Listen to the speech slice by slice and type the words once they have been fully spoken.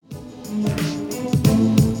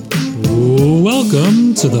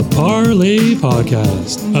Welcome to the Parlay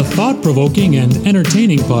Podcast, a thought-provoking and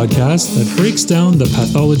entertaining podcast that breaks down the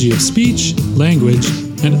pathology of speech, language,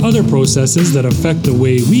 and other processes that affect the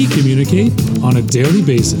way we communicate on a daily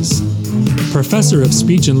basis. Professor of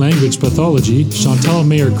Speech and Language Pathology, Chantal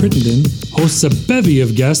Mayer-Crittenden, hosts a bevy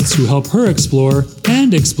of guests who help her explore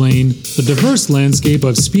and explain the diverse landscape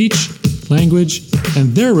of speech, language,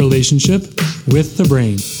 and their relationship with the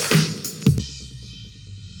brain.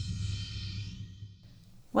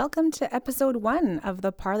 Welcome to episode 1 of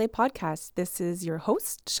the Parlay Podcast. This is your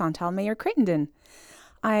host, Chantal Mayer-Crittenden.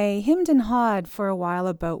 I hemmed and hawed for a while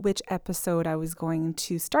about which episode I was going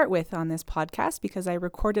to start with on this podcast because I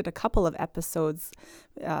recorded a couple of episodes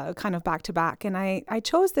kind of back to back. And I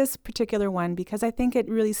chose this particular one because I think it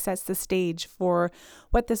really sets the stage for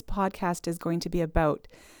what this podcast is going to be about.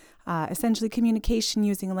 Essentially communication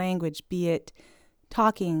using language, be it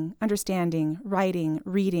talking, understanding, writing,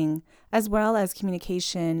 reading, as well as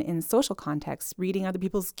communication in social contexts, reading other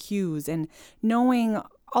people's cues and knowing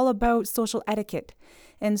all about social etiquette.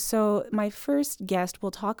 And so my first guest will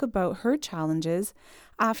talk about her challenges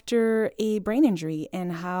after a brain injury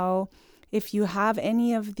and how if you have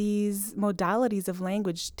any of these modalities of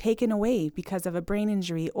language taken away because of a brain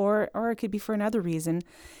injury or it could be for another reason,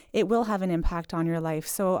 it will have an impact on your life.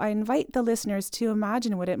 So I invite the listeners to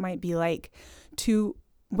imagine what it might be like to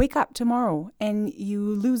wake up tomorrow and you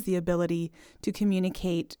lose the ability to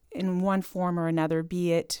communicate in one form or another,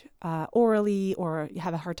 be it orally or you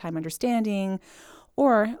have a hard time understanding,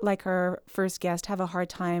 or like our first guest, have a hard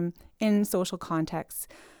time in social contexts.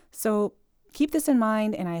 So keep this in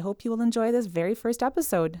mind, and I hope you will enjoy this very first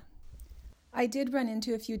episode. I did run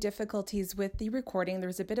into a few difficulties with the recording.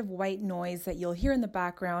 There's a bit of white noise that you'll hear in the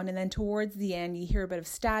background, and then towards the end, you hear a bit of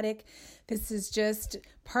static. This is just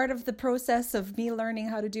part of the process of me learning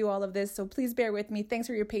how to do all of this, so please bear with me. Thanks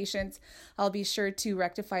for your patience. I'll be sure to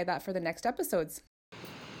rectify that for the next episodes.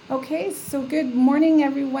 Okay, so good morning,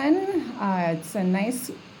 everyone. It's a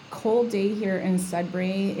nice cold day here in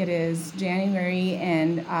Sudbury. It is January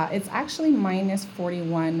and it's actually minus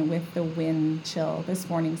 41 with the wind chill this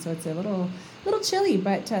morning, so it's a little chilly,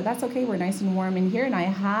 but that's okay. We're nice and warm in here, and I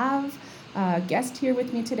have a guest here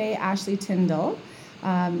with me today, Ashley Tindall.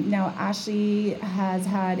 Now Ashley has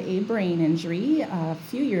had a brain injury a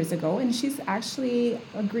few years ago, and she's actually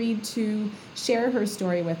agreed to share her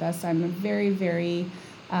story with us. I'm very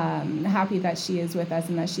happy that she is with us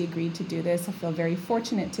and that she agreed to do this. I feel very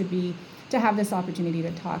fortunate to have this opportunity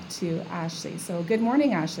to talk to Ashley. So good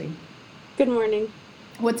morning, Ashley. Good morning.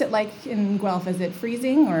 What's it like in Guelph? Is it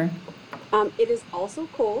freezing or? It is also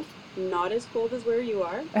cold, not as cold as where you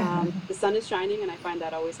are. The sun is shining and I find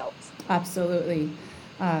that always helps. Absolutely.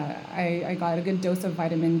 I got a good dose of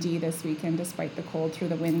vitamin D this weekend despite the cold through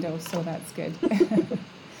the window, so that's good.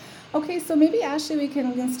 Okay, so maybe, Ashley, we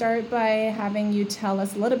can start by having you tell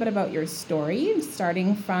us a little bit about your story,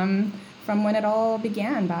 starting from when it all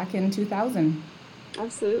began back in 2000.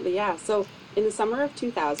 Absolutely, yeah. So in the summer of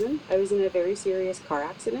 2000, I was in a very serious car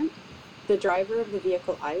accident. The driver of the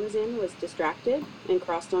vehicle I was in was distracted and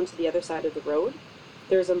crossed onto the other side of the road.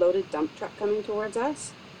 There was a loaded dump truck coming towards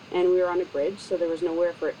us, and we were on a bridge, so there was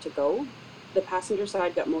nowhere for it to go. The passenger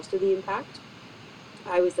side got most of the impact.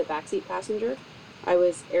 I was the backseat passenger. I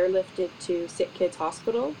was airlifted to Sick Kids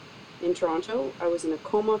Hospital in Toronto. I was in a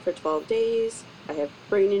coma for 12 days. I have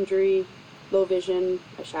brain injury, low vision.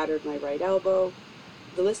 I shattered my right elbow.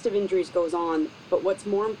 The list of injuries goes on, but what's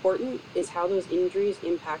more important is how those injuries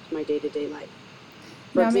impact my day-to-day life.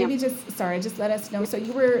 Now, maybe just let us know. So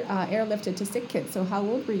you were airlifted to Sick Kids. So how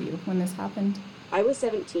old were you when this happened? I was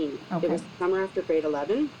 17. Okay. It was the summer after grade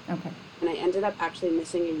 11. Okay. And I ended up actually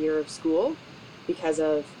missing a year of school because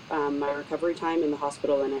of my recovery time in the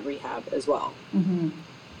hospital and at rehab as well. Mm-hmm.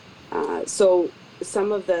 So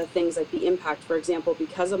some of the things like the impact, for example,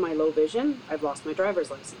 because of my low vision, I've lost my driver's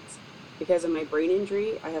license. Because of my brain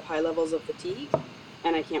injury, I have high levels of fatigue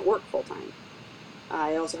and I can't work full time.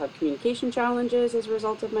 I also have communication challenges as a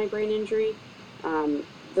result of my brain injury.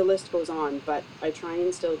 The list goes on, but I try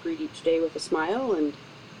and still greet each day with a smile and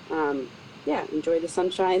enjoy the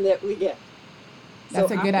sunshine that we get.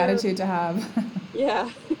 That's a good attitude to have. Yeah.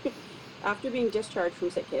 After being discharged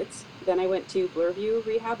from Sick Kids, then I went to Bloorview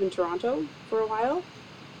Rehab in Toronto for a while.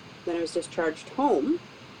 Then I was discharged home,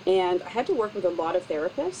 and I had to work with a lot of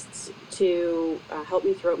therapists to help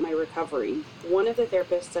me throughout my recovery. One of the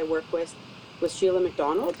therapists I worked with was Sheila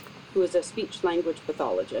McDonald, who is a speech-language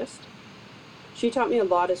pathologist. She taught me a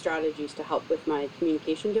lot of strategies to help with my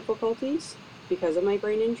communication difficulties because of my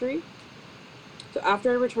brain injury. So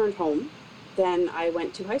after I returned home, then I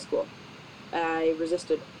went to high school. I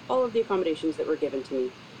resisted all of the accommodations that were given to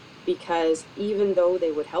me. because even though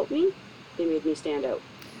they would help me, they made me stand out.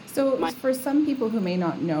 So for some people who may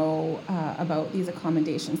not know about these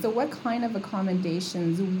accommodations, so what kind of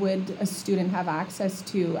accommodations would a student have access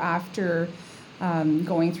to after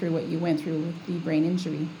going through what you went through with the brain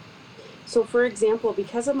injury? So for example,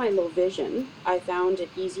 because of my low vision, I found it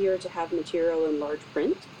easier to have material in large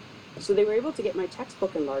print. So they were able to get my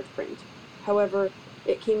textbook in large print. However,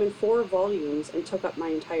 it came in 4 volumes and took up my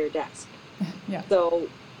entire desk. Yeah. So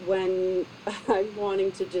when I'm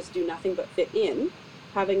wanting to just do nothing but fit in,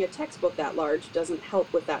 having a textbook that large doesn't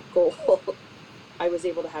help with that goal. I was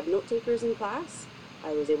able to have note takers in class.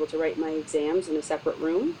 I was able to write my exams in a separate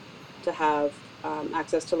room to have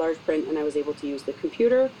access to large print, and I was able to use the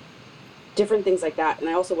computer, different things like that. And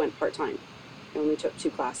I also went part-time. I only took 2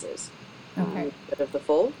 classes instead of the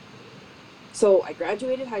full. So I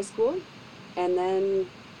graduated high school, and then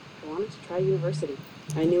I wanted to try university.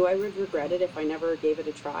 I knew I would regret it if I never gave it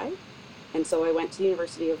a try. And so I went to the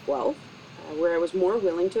University of Guelph, where I was more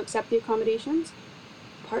willing to accept the accommodations,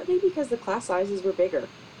 partly because the class sizes were bigger,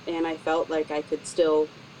 and I felt like I could still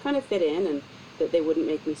kind of fit in and that they wouldn't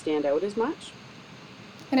make me stand out as much.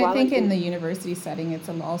 And I think in the university setting, it's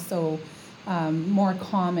also more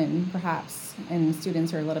common, perhaps, and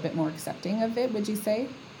students are a little bit more accepting of it, would you say?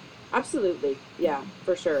 Absolutely. Yeah,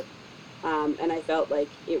 for sure. And I felt like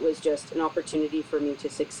it was just an opportunity for me to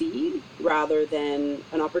succeed rather than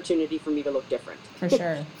an opportunity for me to look different.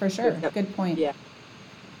 For sure. Good point. Yeah.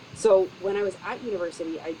 So when I was at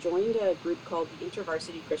university, I joined a group called the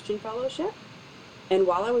InterVarsity Christian Fellowship. And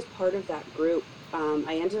while I was part of that group,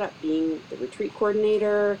 I ended up being the retreat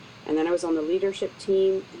coordinator, and then I was on the leadership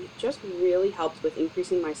team. And it just really helped with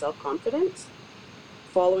increasing my self-confidence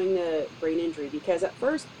following the brain injury, because at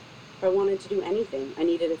first, if I wanted to do anything, I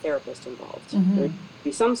needed a therapist involved. Mm-hmm. There'd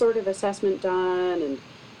be some sort of assessment done and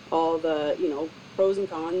all the, pros and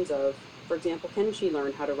cons of, for example, can she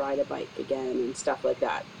learn how to ride a bike again and stuff like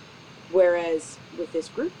that. Whereas with this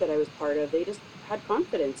group that I was part of, they just had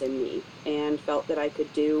confidence in me and felt that I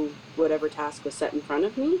could do whatever task was set in front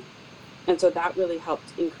of me. And so that really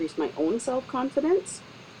helped increase my own self-confidence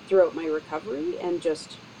throughout my recovery, and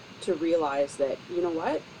just to realize that, you know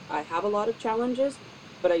what, I have a lot of challenges,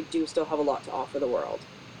 but I do still have a lot to offer the world.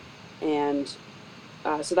 And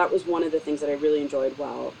so that was one of the things that I really enjoyed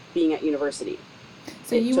while being at university.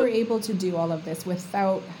 So you were able to do all of this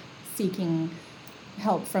without seeking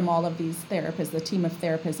help from all of these therapists, the team of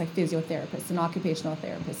therapists like physiotherapists and occupational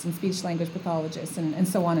therapists and speech language pathologists and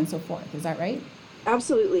so on and so forth. Is that right?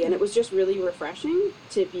 Absolutely. And it was just really refreshing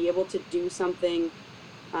to be able to do something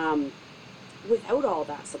without all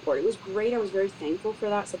that support. It was great. I was very thankful for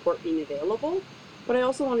that support being available. But I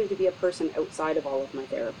also wanted to be a person outside of all of my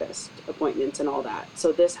therapist appointments and all that.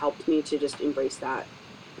 So this helped me to just embrace that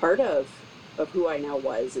part of who I now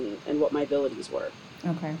was and what my abilities were.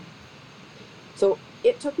 Okay. So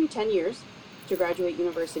it took me 10 years to graduate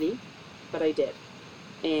university, but I did.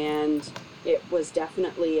 And it was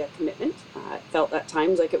definitely a commitment. It felt at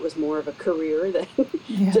times like it was more of a career than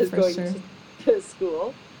just going to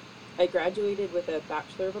school. I graduated with a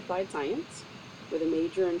Bachelor of Applied Science with a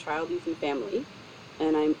major in Child, Youth, and Family.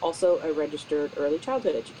 And I'm also a registered early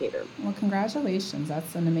childhood educator. Well, congratulations.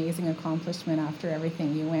 That's an amazing accomplishment after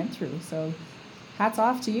everything you went through. So hats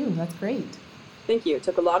off to you. That's great. Thank you. It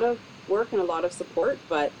took a lot of work and a lot of support,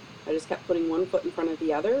 but I just kept putting one foot in front of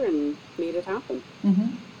the other and made it happen.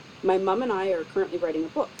 Mm-hmm. My mom and I are currently writing a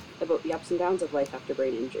book about the ups and downs of life after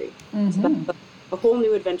brain injury. Mm-hmm. So that's a whole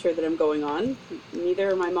new adventure that I'm going on.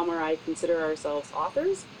 Neither my mom or I consider ourselves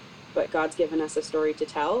authors, but God's given us a story to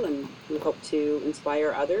tell, and we hope to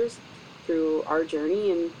inspire others through our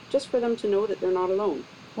journey and just for them to know that they're not alone.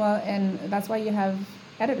 Well, and that's why you have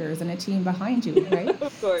editors and a team behind you, right?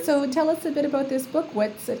 Of course. So tell us a bit about this book.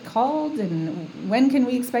 What's it called, and when can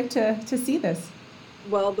we expect to see this?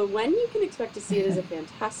 Well, the when you can expect to see it is a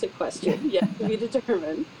fantastic question. Yet to be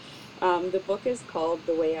determined. The book is called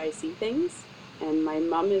The Way I See Things, and my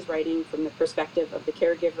mom is writing from the perspective of the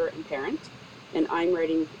caregiver and parent, and I'm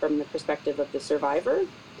writing from the perspective of the survivor.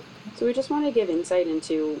 So we just want to give insight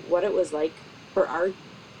into what it was like for our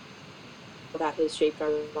that has shaped our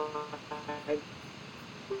lives.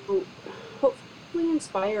 Hopefully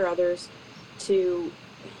inspire others to,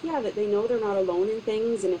 that they know they're not alone in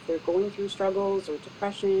things, and if they're going through struggles or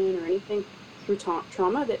depression or anything through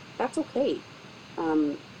trauma, that's okay.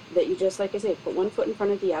 That you just, like I say, put one foot in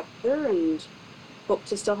front of the other and hope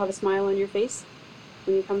to still have a smile on your face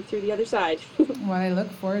when you come through the other side. Well, I look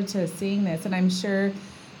forward to seeing this, and I'm sure,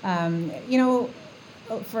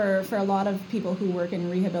 for a lot of people who work in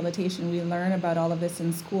rehabilitation, we learn about all of this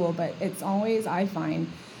in school, but it's always, I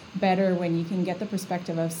find, better when you can get the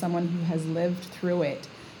perspective of someone who has lived through it.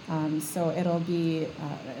 So it'll be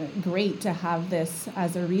great to have this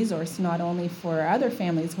as a resource, not only for other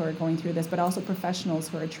families who are going through this, but also professionals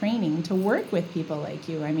who are training to work with people like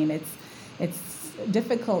you. I mean, it's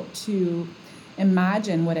difficult to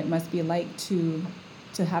imagine what it must be like to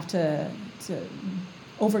have to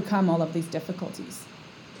overcome all of these difficulties.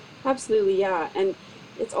 Absolutely, yeah. And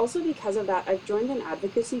it's also because of that, I've joined an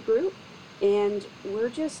advocacy group, and we're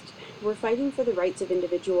fighting for the rights of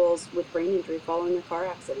individuals with brain injury following a car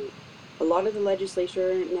accident. A lot of the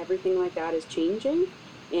legislature and everything like that is changing,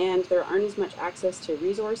 and there aren't as much access to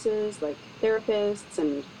resources like therapists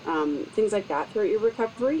and things like that throughout your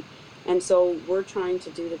recovery. And so we're trying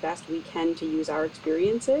to do the best we can to use our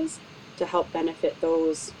experiences to help benefit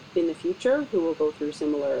those in the future who will go through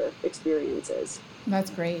similar experiences.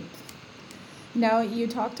 That's great. Now, you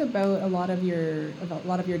talked about a lot of your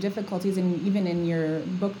difficulties, and even in your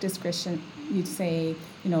book description, you'd say,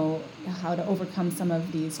 how to overcome some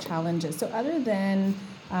of these challenges. So, other than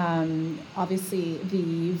obviously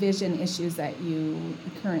the vision issues that you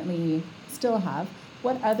currently still have,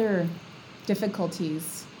 what other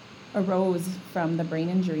difficulties arose from the brain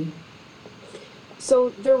injury? So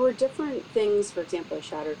there were different things. For example, I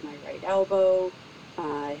shattered my right elbow.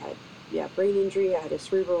 I had brain injury. I had a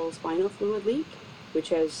cerebral spinal fluid leak, which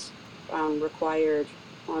has required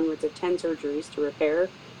onwards of 10 surgeries to repair.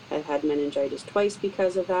 I've had meningitis twice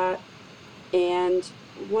because of that. And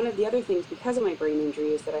one of the other things because of my brain injury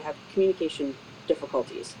is that I have communication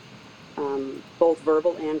difficulties, both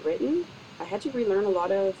verbal and written. I had to relearn a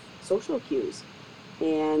lot of social cues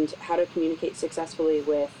and how to communicate successfully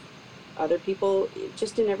with other people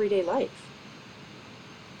just in everyday life.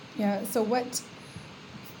 Yeah, so what,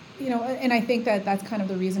 and I think that that's kind of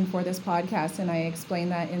the reason for this podcast, and I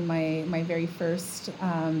explained that in my very first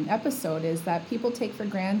episode, is that people take for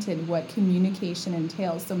granted what communication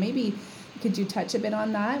entails. So maybe could you touch a bit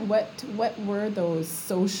on that? What were those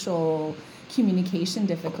social communication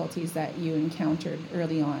difficulties that you encountered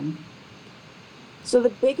early on? So the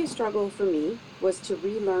biggest struggle for me was to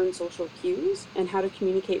relearn social cues and how to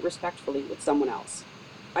communicate respectfully with someone else.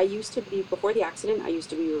 Before the accident, I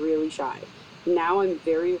used to be really shy. Now I'm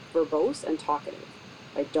very verbose and talkative.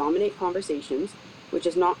 I dominate conversations, which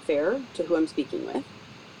is not fair to who I'm speaking with.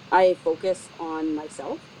 I focus on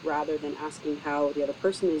myself rather than asking how the other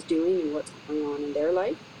person is doing and what's going on in their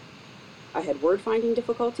life. I had word finding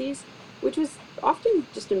difficulties, which was often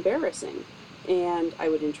just embarrassing. And I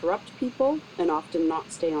would interrupt people and often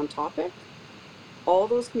not stay on topic. All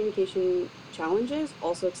those communication challenges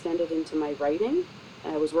also extended into my writing.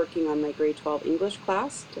 I was working on my grade 12 English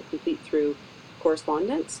class to complete through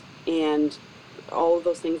correspondence, and all of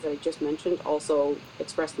those things that I just mentioned also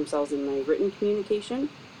expressed themselves in my written communication.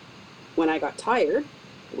 When I got tired,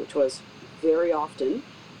 which was very often,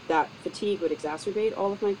 that fatigue would exacerbate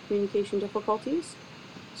all of my communication difficulties.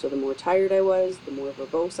 So the more tired I was, the more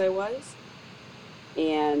verbose I was.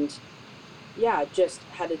 And just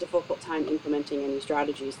had a difficult time implementing any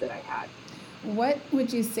strategies that I had. What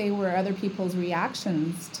would you say were other people's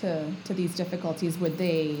reactions to these difficulties? Would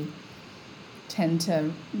they tend to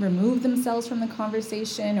remove themselves from the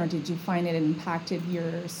conversation, or did you find it impacted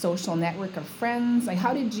your social network of friends? Like,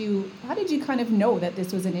 how did you kind of know that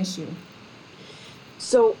this was an issue?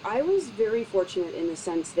 So I was very fortunate in the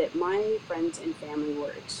sense that my friends and family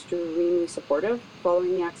were extremely supportive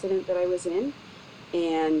following the accident that I was in.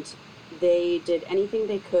 And they did anything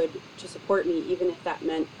they could to support me, even if that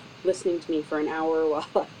meant listening to me for an hour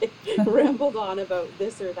while I rambled on about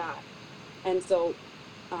this or that. And so,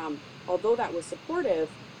 although that was supportive,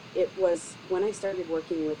 it was when I started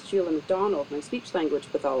working with Sheila McDonald, my speech language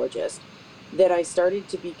pathologist, that I started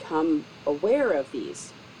to become aware of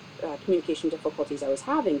these communication difficulties I was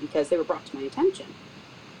having because they were brought to my attention.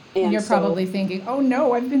 And you're probably thinking, oh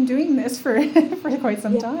no, I've been doing this for quite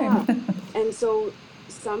some time. And so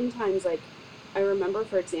sometimes, like, I remember,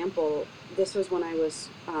 for example, this was when I was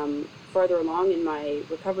farther along in my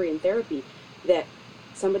recovery and therapy, that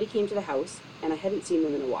somebody came to the house and I hadn't seen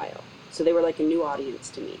them in a while. So they were like a new audience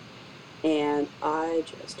to me. And I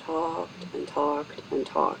just talked and talked and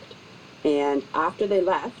talked. And after they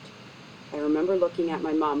left, I remember looking at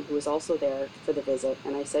my mom, who was also there for the visit,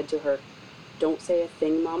 and I said to her, "Don't say a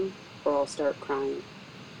thing, Mom, or I'll start crying."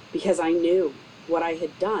 Because I knew what I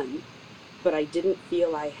had done, but I didn't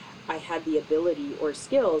feel I had the ability or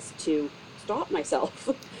skills to stop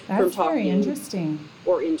myself from talking. Very interesting.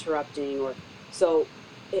 Or interrupting, so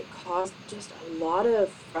it caused just a lot of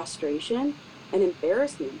frustration and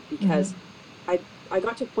embarrassment because I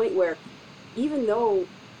got to a point where, even though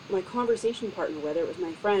my conversation partner, whether it was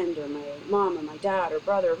my friend or my mom or my dad or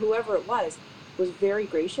brother, whoever it was very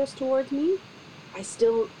gracious towards me,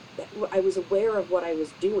 I was aware of what I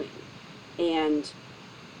was doing, and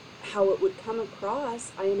how it would come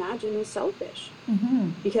across, I imagine, as selfish.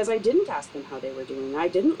 Because I didn't ask them how they were doing. I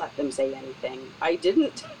didn't let them say anything. I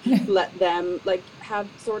didn't let them have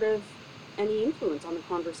sort of any influence on the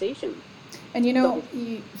conversation. And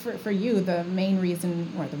for you, the main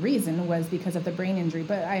reason, or the reason, was because of the brain injury.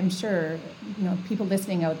 But I'm sure, people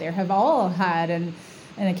listening out there have all had an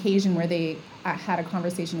occasion where they had a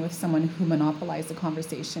conversation with someone who monopolized the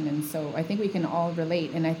conversation. And so I think we can all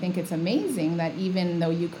relate. And I think it's amazing that even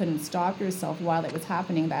though you couldn't stop yourself while it was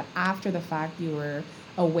happening, that after the fact you were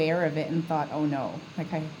aware of it and thought, oh no,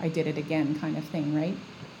 I did it again, kind of thing, right?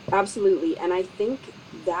 Absolutely. And I think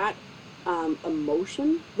that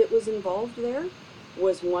emotion that was involved there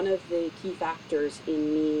was one of the key factors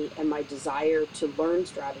in me and my desire to learn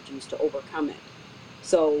strategies to overcome it.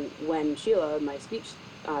 So when Sheila, my speech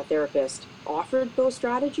therapist, offered those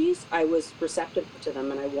strategies, I was receptive to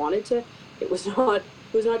them, and I wanted to. It was not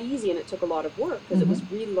easy, and it took a lot of work because it was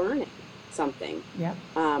relearning something. Yeah.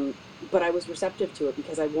 But I was receptive to it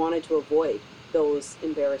because I wanted to avoid those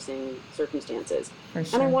embarrassing circumstances. For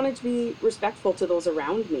sure. And I wanted to be respectful to those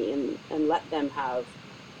around me and let them have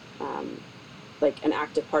an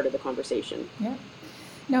active part of the conversation. Yeah.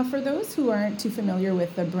 Now, for those who aren't too familiar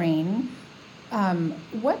with the brain,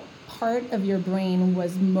 what part of your brain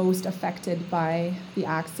was most affected by the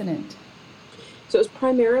accident? So it was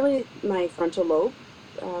primarily my frontal lobe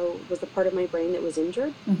was the part of my brain that was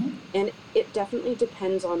injured. And it definitely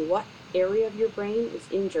depends on what area of your brain is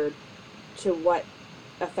injured to what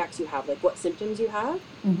effects you have, what symptoms you have.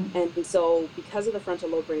 And so because of the frontal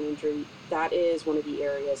lobe brain injury, that is one of the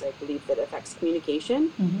areas I believe that affects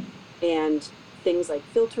communication and things like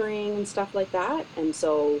filtering and stuff like that. And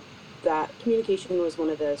so that communication was one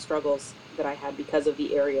of the struggles that I had because of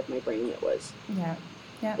the area of my brain that was. Yeah,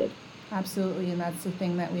 absolutely. And that's the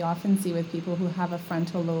thing that we often see with people who have a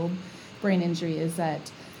frontal lobe brain injury, is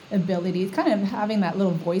that ability, kind of having that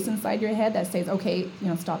little voice inside your head that says, okay,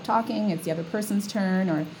 stop talking, it's the other person's turn,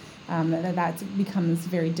 or that becomes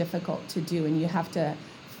very difficult to do, and you have to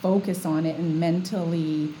focus on it and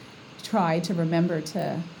mentally try to remember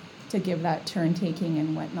to give that turn taking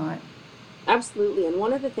and whatnot. Absolutely. And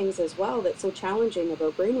one of the things as well that's so challenging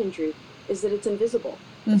about brain injury is that it's invisible.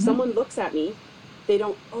 If someone looks at me, they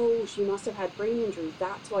don't, oh, she must have had brain injury,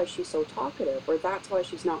 that's why she's so talkative, or that's why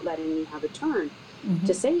she's not letting me have a turn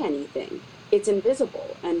to say anything. It's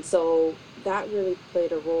invisible. And so that really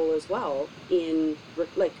played a role as well in,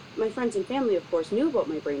 my friends and family, of course, knew about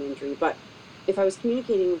my brain injury, but if I was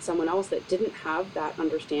communicating with someone else that didn't have that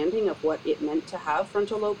understanding of what it meant to have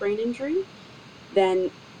frontal lobe brain injury,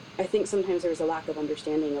 then I think sometimes there was a lack of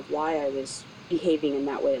understanding of why I was behaving in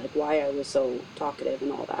that way, why I was so talkative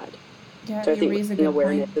and all that. Yeah, so I think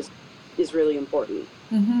awareness is really important.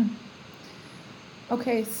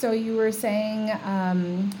 Okay, so you were saying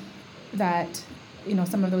that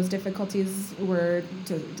some of those difficulties were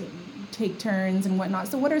to take turns and whatnot.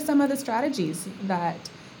 So what are some of the strategies that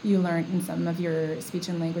you learned in some of your speech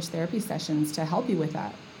and language therapy sessions to help you with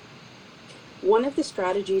that? One of the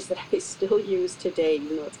strategies that I still use today,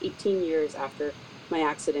 even though it's 18 years after my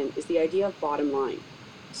accident, is the idea of bottom line.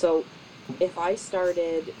 So if I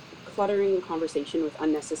started cluttering the conversation with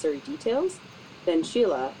unnecessary details, then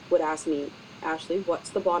Sheila would ask me, Ashley,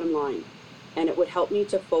 what's the bottom line? And it would help me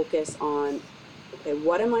to focus on, okay,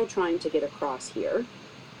 what am I trying to get across here?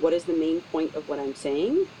 What is the main point of what I'm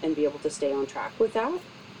saying? And be able to stay on track with that.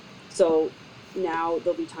 So now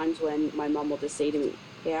there'll be times when my mom will just say to me,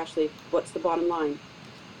 hey, Ashley, what's the bottom line?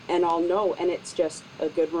 And I'll know, and it's just a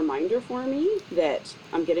good reminder for me that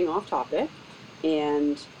I'm getting off topic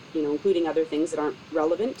and, including other things that aren't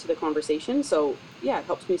relevant to the conversation. So yeah, it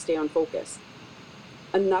helps me stay on focus.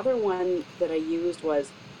 Another one that I used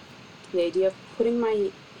was the idea of putting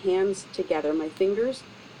my hands together, my fingers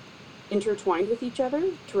intertwined with each other,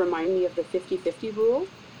 to remind me of the 50-50 rule.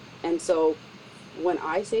 And so when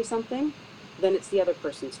I say something, then it's the other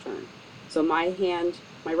person's turn. So my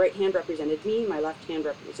right hand represented me, my left hand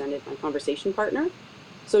represented my conversation partner.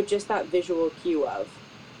 So just that visual cue of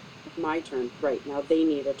my turn, right, now they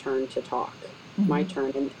need a turn to talk, my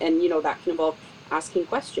turn. And that can involve asking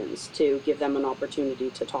questions to give them an opportunity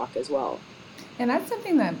to talk as well. And that's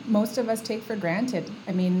something that most of us take for granted.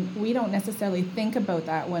 I mean, we don't necessarily think about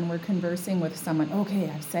that when we're conversing with someone. Okay,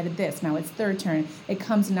 I've said this, now it's their turn. It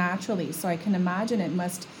comes naturally. So I can imagine it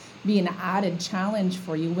must be an added challenge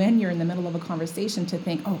for you when you're in the middle of a conversation to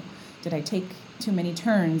think, oh, did I take too many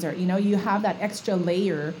turns? Or, you have that extra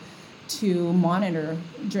layer to monitor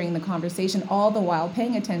during the conversation, all the while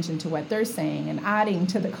paying attention to what they're saying and adding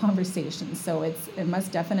to the conversation. So it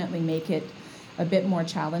must definitely make it a bit more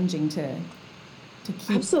challenging to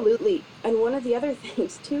keep. Absolutely. And one of the other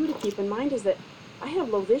things too to keep in mind is that I have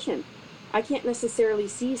low vision. I can't necessarily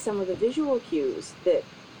see some of the visual cues that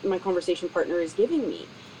my conversation partner is giving me.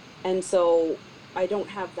 And so I don't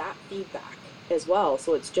have that feedback as well.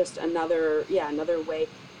 So it's just another way.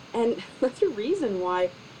 And that's a reason why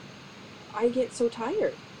I get so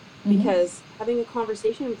tired, because having a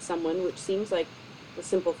conversation with someone, which seems like a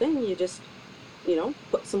simple thing, you just,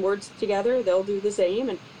 put some words together, they'll do the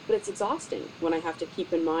same. But it's exhausting when I have to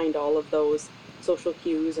keep in mind all of those social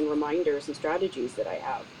cues and reminders and strategies that I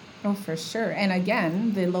have. Oh, for sure. And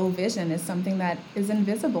again, the low vision is something that is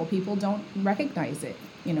invisible. People don't recognize it,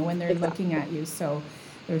 when they're looking at you. So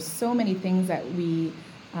there's so many things that we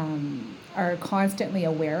are constantly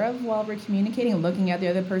aware of while we're communicating, looking at the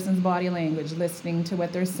other person's body language, listening to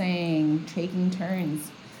what they're saying, taking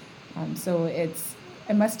turns. So it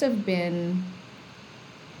must have been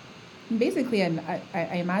basically, I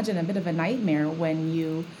imagine, a bit of a nightmare when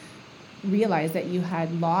you realized that you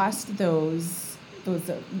had lost those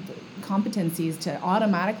competencies to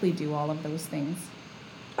automatically do all of those things.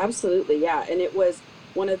 Absolutely, yeah. And it was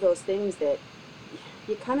one of those things that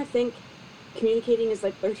you kind of think communicating is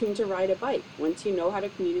like learning to ride a bike. Once you know how to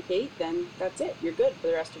communicate, then that's it. You're good for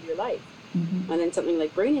the rest of your life. And then something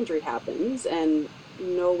like brain injury happens, and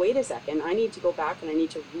no, wait a second, I need to go back and I need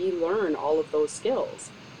to relearn all of those skills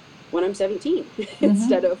when I'm 17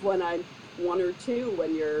 instead of when I'm 1 or 2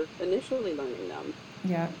 when you're initially learning them.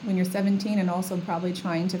 Yeah, when you're 17 and also probably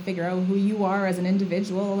trying to figure out who you are as an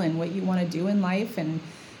individual and what you want to do in life and,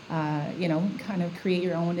 kind of create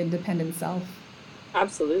your own independent self.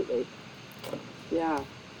 Absolutely. Yeah.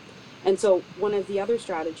 And so one of the other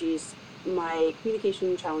strategies, my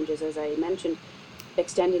communication challenges, as I mentioned,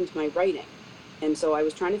 extend into my writing. And so I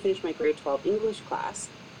was trying to finish my grade 12 English class,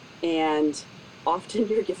 and often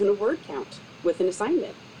you're given a word count with an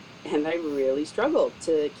assignment. And I really struggled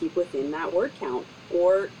to keep within that word count,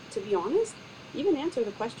 or, to be honest, even answer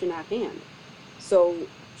the question at hand. So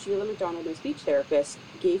Sheila McDonald, my speech therapist,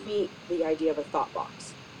 gave me the idea of a thought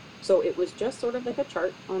box. So it was just sort of like a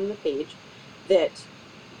chart on the page that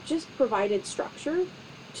just provided structure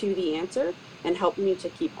to the answer and helped me to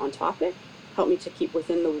keep on topic, helped me to keep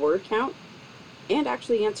within the word count, and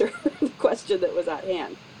actually answer the question that was at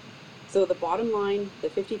hand. So the bottom line, the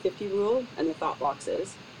 50-50 rule, and the thought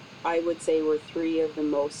boxes, I would say, were 3 of the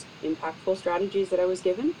most impactful strategies that I was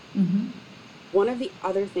given. One of the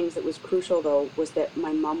other things that was crucial, though, was that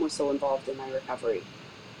my mom was so involved in my recovery.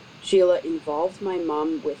 Sheila involved my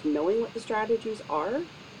mom with knowing what the strategies are,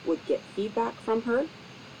 would get feedback from her,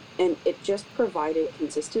 and it just provided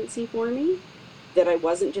consistency for me that I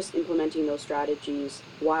wasn't just implementing those strategies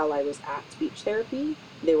while I was at speech therapy.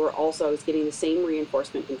 They were also, I was getting the same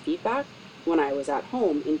reinforcement and feedback when I was at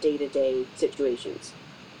home in day-to-day situations.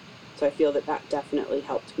 So I feel that definitely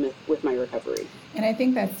helped with my recovery. And I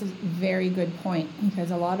think that's a very good point,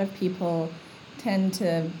 because a lot of people tend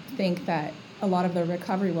to think that a lot of the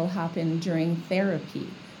recovery will happen during therapy.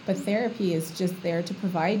 But therapy is just there to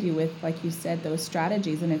provide you with, like you said, those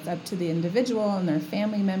strategies, and it's up to the individual and their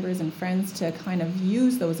family members and friends to kind of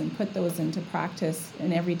use those and put those into practice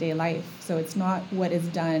in everyday life. So it's not what is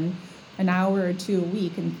done an hour or 2 a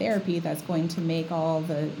week in therapy that's going to make all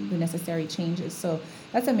the necessary changes. So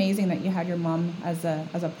that's amazing that you had your mom as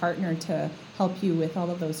a partner to help you with all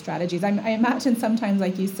of those strategies. I imagine sometimes,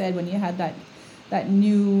 like you said, when you had that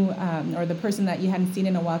new or the person that you hadn't seen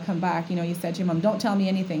in a while come back, you said to your mom, don't tell me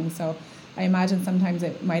anything. So I imagine sometimes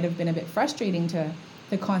it might have been a bit frustrating to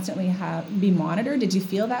constantly be monitored. Did you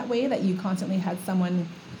feel that way, that you constantly had someone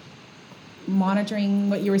monitoring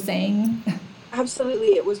what you were saying?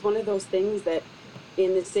 Absolutely. It was one of those things that,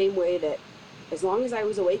 in the same way that as long as I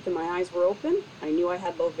was awake and my eyes were open, I knew I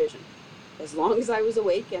had low vision. As long as I was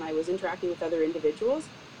awake and I was interacting with other individuals,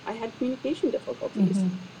 I had communication difficulties.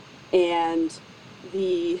 And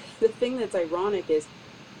the thing that's ironic is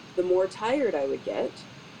the more tired I would get,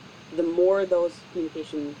 the more those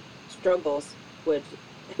communication struggles would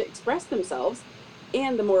express themselves,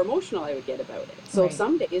 and the more emotional I would get about it. So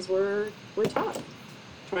some days were tough,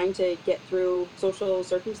 trying to get through social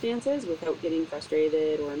circumstances without getting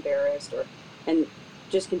frustrated or embarrassed, and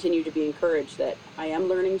just continue to be encouraged that I am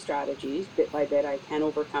learning strategies bit by bit. I can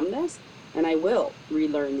overcome this, and I will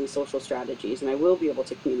relearn these social strategies, and I will be able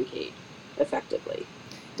to communicate effectively.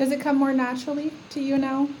 Does it come more naturally to you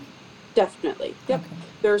now? Definitely. Yep. Okay.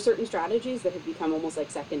 There are certain strategies that have become almost like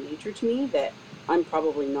second nature to me that I'm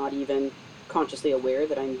probably not even consciously aware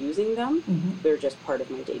that I'm using them. They're just part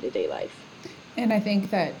of my day-to-day life. And I think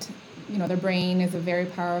that, the brain is a very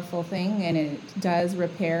powerful thing, and it does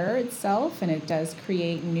repair itself, and it does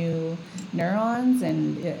create new neurons,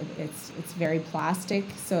 and it's very plastic.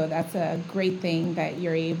 So that's a great thing that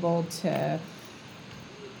you're able to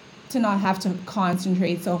not have to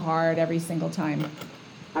concentrate so hard every single time.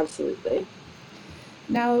 Absolutely.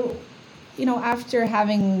 Now, after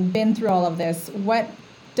having been through all of this, what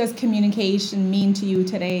does communication mean to you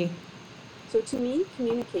today? So to me,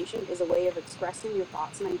 communication is a way of expressing your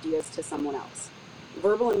thoughts and ideas to someone else.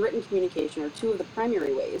 Verbal and written communication are two of the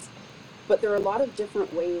primary ways, but there are a lot of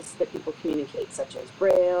different ways that people communicate, such as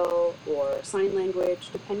Braille or sign language,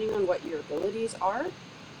 depending on what your abilities are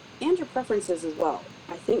and your preferences as well.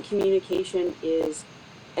 I think communication is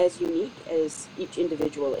as unique as each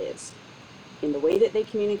individual is in the way that they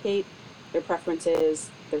communicate, their preferences,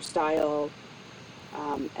 their style,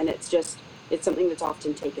 and it's something that's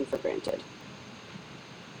often taken for granted.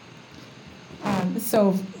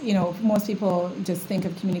 So, most people just think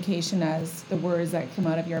of communication as the words that come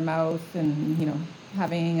out of your mouth and,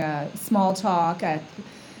 having a small talk at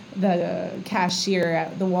the cashier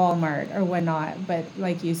at the Walmart or whatnot. But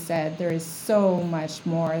like you said, there is so much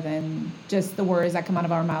more than just the words that come out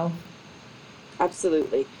of our mouth.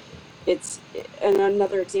 Absolutely. And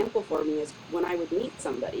another example for me is when I would meet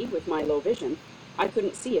somebody with my low vision, I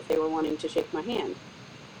couldn't see if they were wanting to shake my hand.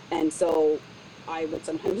 And so I would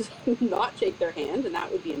sometimes not shake their hand, and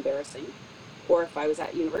that would be embarrassing. Or if I was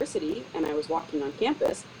at university and I was walking on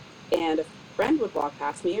campus and a friend would walk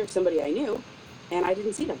past me or somebody I knew and I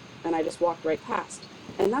didn't see them and I just walked right past.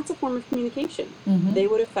 And that's a form of communication. They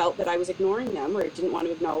would have felt that I was ignoring them or didn't want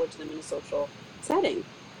to acknowledge them in a social setting,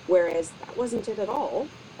 whereas that wasn't it at all.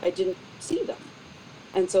 I didn't see them.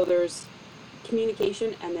 And so there's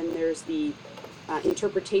communication, and then there's the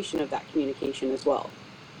interpretation of that communication as well.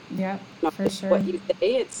 Yeah, Not for just sure. what you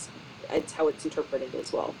say, it's how it's interpreted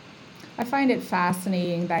as well. I find it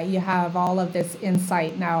fascinating that you have all of this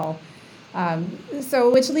insight now.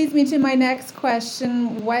 Which leads me to my next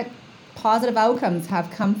question. What positive outcomes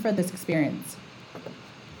have come for this experience?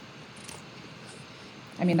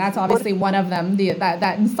 I mean, that's obviously one of them,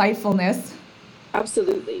 that insightfulness.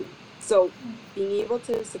 Absolutely. So being able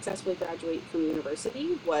to successfully graduate from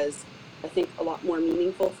university was, I think, a lot more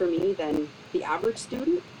meaningful for me than the average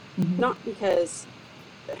student. Not because,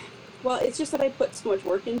 well, it's just that I put so much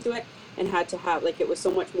work into it and had to have, it was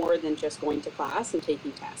so much more than just going to class and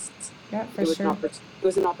taking tests. Yeah, for sure. It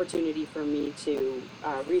was an opportunity for me to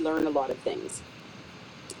relearn a lot of things.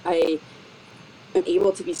 I am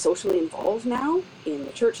able to be socially involved now in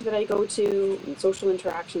the church that I go to, in social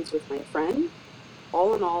interactions with my friend.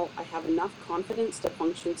 All in all, I have enough confidence to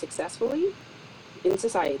function successfully in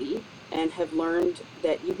society and have learned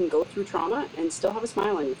that you can go through trauma and still have a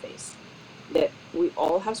smile on your face. That we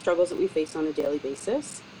all have struggles that we face on a daily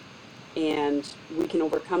basis, and we can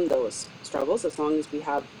overcome those struggles as long as we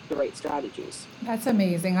have the right strategies. That's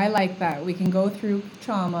amazing. I like that. We can go through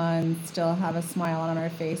trauma and still have a smile on our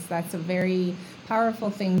face. That's a very powerful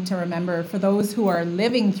thing to remember for those who are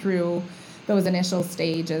living through those initial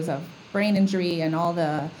stages of brain injury and all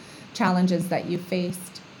the challenges that you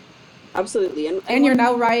faced. Absolutely. And you're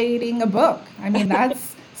now writing a book. I mean,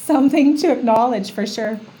 that's something to acknowledge for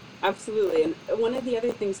sure. Absolutely. And one of the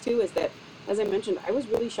other things too is that, as I mentioned, I was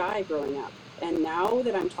really shy growing up. And now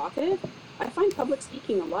that I'm talkative, I find public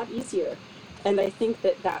speaking a lot easier. And I think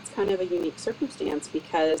that that's kind of a unique circumstance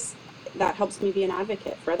because that helps me be an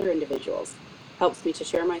advocate for other individuals. Helps me to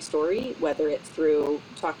share my story, whether it's through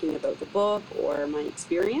talking about the book or my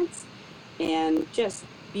experience, and just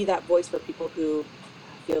be that voice for people who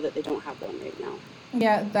feel that they don't have one right now.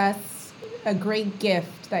 Yeah, that's a great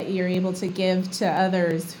gift that you're able to give to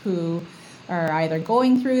others who are either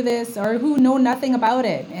going through this or who know nothing about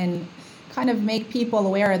it, and kind of make people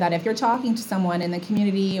aware that if you're talking to someone in the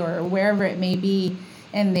community or wherever it may be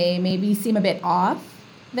and they maybe seem a bit off,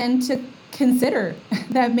 then to consider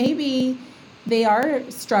that maybe they are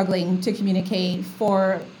struggling to communicate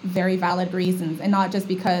for very valid reasons and not just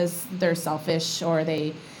because they're selfish or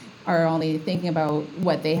they are only thinking about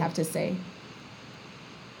what they have to say.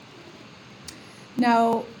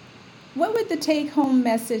 Now, what would the take-home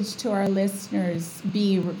message to our listeners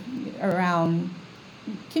be around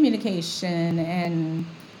communication and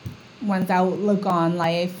one's outlook on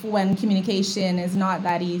life when communication is not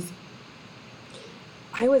that easy?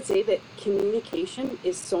 I would say that communication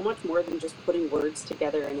is so much more than just putting words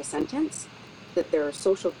together in a sentence, that there are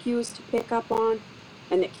social cues to pick up on,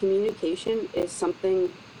 and that communication is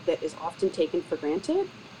something that is often taken for granted,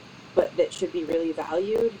 but that should be really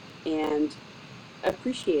valued and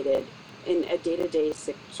appreciated in a day-to-day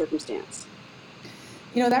circumstance.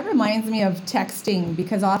 That reminds me of texting,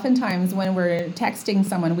 because oftentimes when we're texting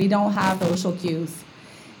someone, we don't have social cues.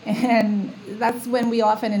 And that's when we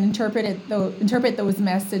often interpret those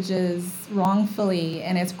messages wrongfully,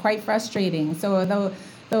 and it's quite frustrating. So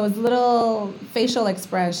those little facial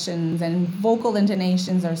expressions and vocal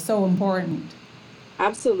intonations are so important.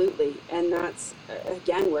 Absolutely. And that's,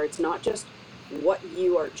 again, where it's not just what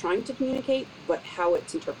you are trying to communicate, but how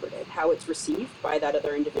it's interpreted, how it's received by that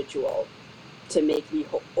other individual to make the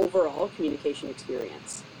overall communication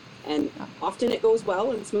experience. And often it goes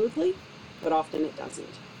well and smoothly, but often it doesn't.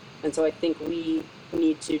 And so I think we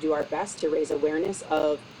need to do our best to raise awareness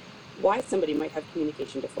of why somebody might have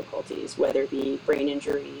communication difficulties, whether it be brain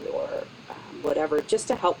injury or whatever, just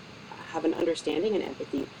to help have an understanding and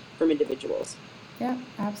empathy from individuals. Yeah,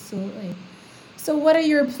 absolutely. So what are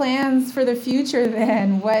your plans for the future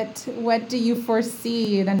then? What do you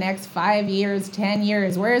foresee the next 5 years, 10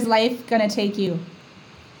 years? Where is life going to take you?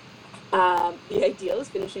 The ideal is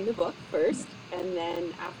finishing the book first, and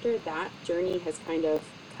then after that journey has kind of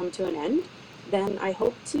come to an end, then I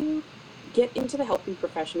hope to get into the helping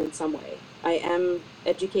profession in some way. I am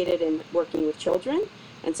educated in working with children,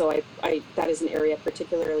 and so I that is an area I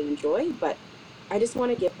particularly enjoy, but I just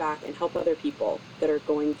want to give back and help other people that are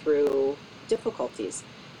going through difficulties,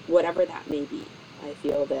 whatever that may be. I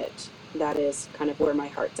feel that is kind of where my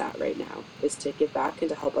heart's at right now, is to give back and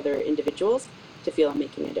to help other individuals to feel I'm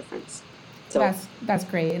making a difference. So that's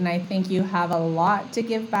great, and I think you have a lot to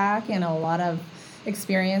give back and a lot of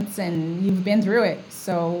experience, and you've been through it.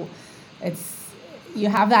 So you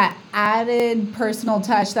have that added personal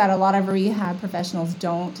touch that a lot of rehab professionals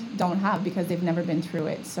don't have, because they've never been through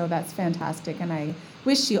it. So that's fantastic, and I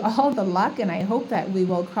wish you all the luck, and I hope that we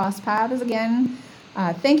will cross paths again.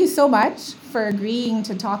 Thank you so much for agreeing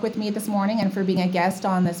to talk with me this morning and for being a guest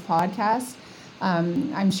on this podcast.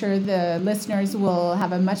 I'm sure the listeners will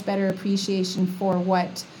have a much better appreciation for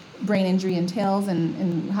what brain injury entails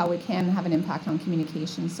and how it can have an impact on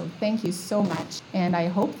communication. So thank you so much. And I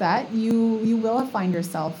hope that you will find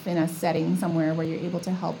yourself in a setting somewhere where you're able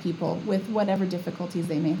to help people with whatever difficulties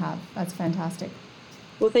they may have. That's fantastic.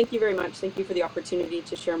 Well, thank you very much. Thank you for the opportunity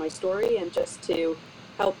to share my story and just to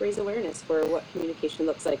help raise awareness for what communication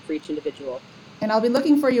looks like for each individual. And I'll be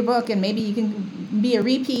looking for your book, and maybe you can be a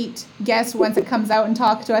repeat guest once it comes out and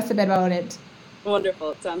talk to us a bit about it.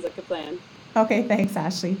 Wonderful. It sounds like a plan. Okay, thanks,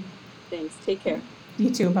 Ashley. Thanks. Take care. You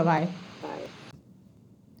too. Bye-bye. Bye.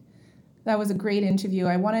 That was a great interview.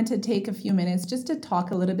 I wanted to take a few minutes just to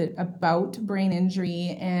talk a little bit about brain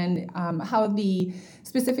injury and how the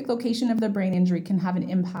specific location of the brain injury can have an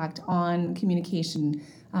impact on communication.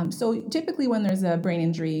 So typically when there's a brain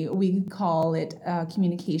injury, we call it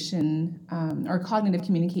communication or cognitive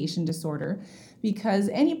communication disorder, because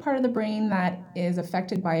any part of the brain that is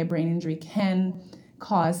affected by a brain injury can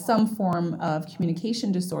cause some form of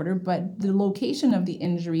communication disorder, but the location of the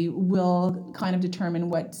injury will kind of determine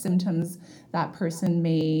what symptoms that person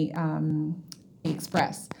may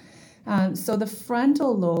express. So the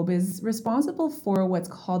frontal lobe is responsible for what's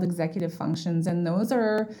called executive functions, and those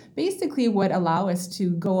are basically what allow us to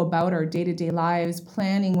go about our day-to-day lives,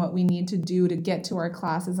 planning what we need to do to get to our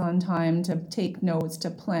classes on time, to take notes, to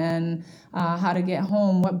plan how to get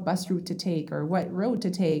home, what bus route to take or what road to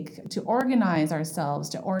take, to organize ourselves,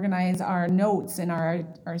 to organize our notes and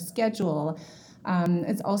our schedule.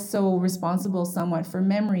 It's also responsible somewhat for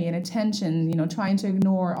memory and attention, trying to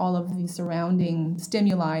ignore all of the surrounding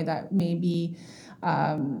stimuli that may be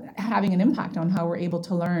having an impact on how we're able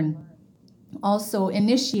to learn. Also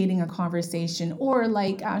initiating a conversation, or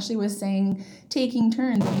like Ashley was saying, taking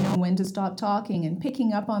turns, when to stop talking and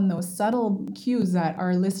picking up on those subtle cues that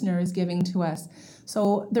our listener is giving to us.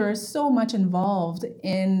 So there is so much involved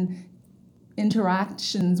in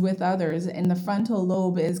interactions with others, and the frontal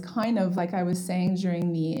lobe is kind of, like I was saying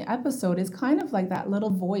during the episode, is kind of like that little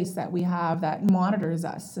voice that we have that monitors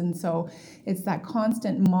us. And so it's that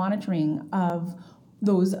constant monitoring of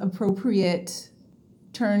those appropriate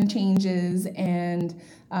turn changes and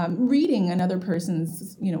reading another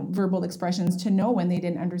person's verbal expressions to know when they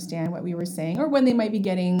didn't understand what we were saying, or when they might be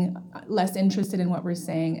getting less interested in what we're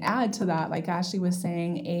saying. Add to that, like Ashley was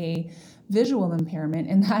saying, a visual impairment,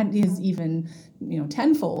 and that is even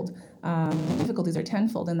tenfold. The difficulties are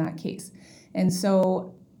tenfold in that case. And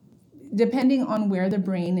so depending on where the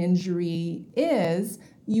brain injury is,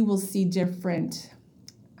 you will see different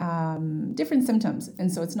different symptoms.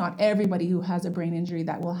 And so it's not everybody who has a brain injury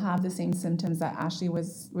that will have the same symptoms that Ashley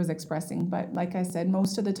was expressing. But like I said,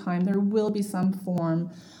 most of the time there will be some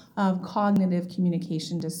form of cognitive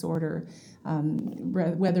communication disorder,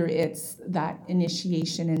 whether it's that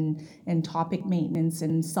initiation and topic maintenance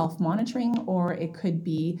and self-monitoring, or it could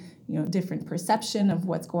be, different perception of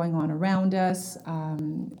what's going on around us,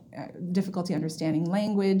 difficulty understanding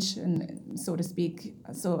language, and so to speak.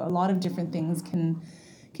 So a lot of different things can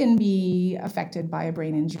be affected by a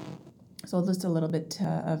brain injury. So just a little bit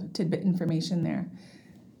of tidbit information there.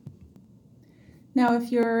 Now,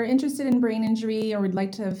 if you're interested in brain injury or would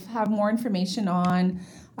like to have more information on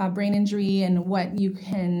brain injury and what you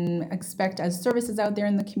can expect as services out there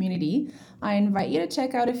in the community, I invite you to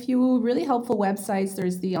check out a few really helpful websites.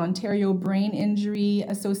 There's the Ontario Brain Injury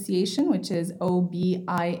Association, which is obia.ca.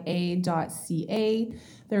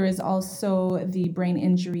 There is also the Brain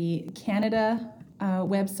Injury Canada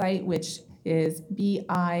website, which is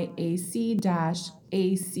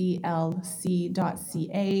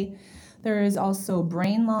biac-aclc.ca. There is also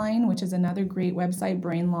Brainline, which is another great website,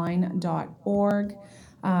 brainline.org.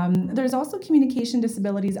 There's also Communication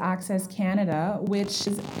Disabilities Access Canada, which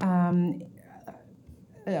is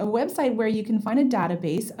a website where you can find a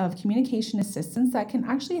database of communication assistants that can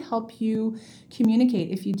actually help you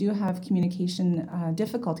communicate if you do have communication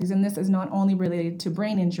difficulties. And this is not only related to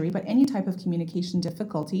brain injury, but any type of communication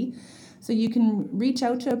difficulty. So you can reach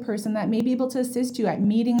out to a person that may be able to assist you at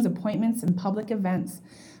meetings, appointments, and public events.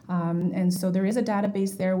 And so there is a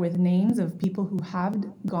database there with names of people who have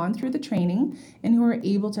gone through the training and who are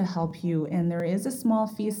able to help you. And there is a small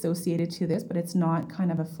fee associated to this, but it's not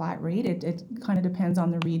kind of a flat rate. It kind of depends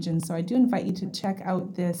on the region. So I do invite you to check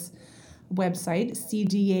out this website,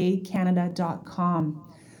 cdacanada.com.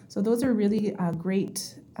 So those are really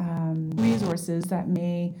great resources that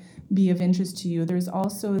may be of interest to you. There's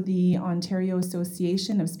also the Ontario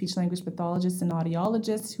Association of Speech Language Pathologists and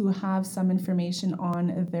Audiologists who have some information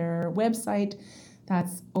on their website.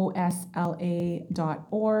 That's osla.org.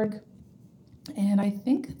 And I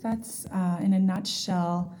think that's, in a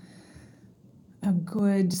nutshell, a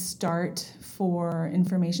good start for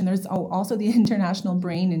information. There's also the International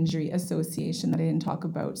Brain Injury Association that I didn't talk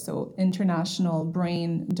about, so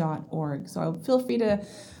internationalbrain.org. So feel free to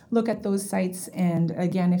look at those sites, and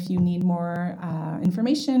again, if you need more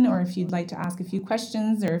information, or if you'd like to ask a few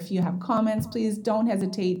questions, or if you have comments, please don't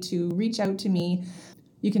hesitate to reach out to me.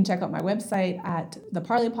 You can check out my website at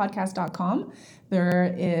theparleypodcast.com.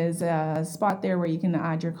 There is a spot there where you can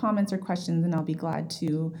add your comments or questions, and I'll be glad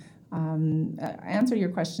to answer your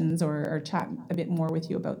questions or chat a bit more with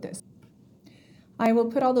you about this. I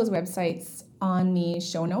will put all those websites on the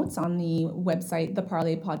show notes on the website,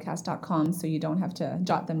 theparleypodcast.com, so you don't have to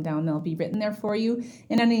jot them down. They'll be written there for you,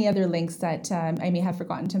 and any other links that I may have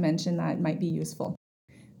forgotten to mention that might be useful.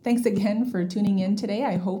 Thanks again for tuning in today.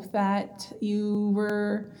 I hope that you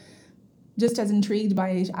were just as intrigued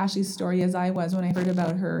by Ashley's story as I was when I heard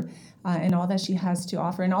about her and all that she has to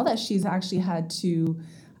offer and all that she's actually had to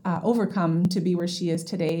overcome to be where she is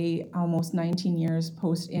today, almost 19 years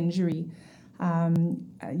post-injury.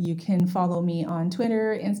 You can follow me on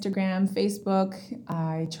Twitter, Instagram, Facebook.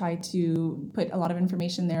 I try to put a lot of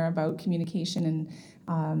information there about communication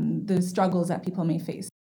and the struggles that people may face.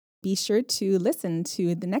 Be sure to listen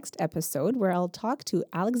to the next episode where I'll talk to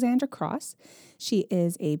Alexandra Cross. She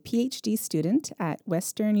is a PhD student at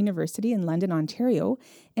Western University in London, Ontario,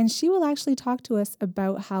 and she will actually talk to us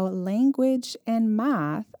about how language and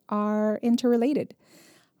math are interrelated.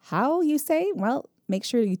 How, you say? Well, make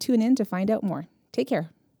sure you tune in to find out more. Take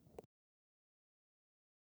care.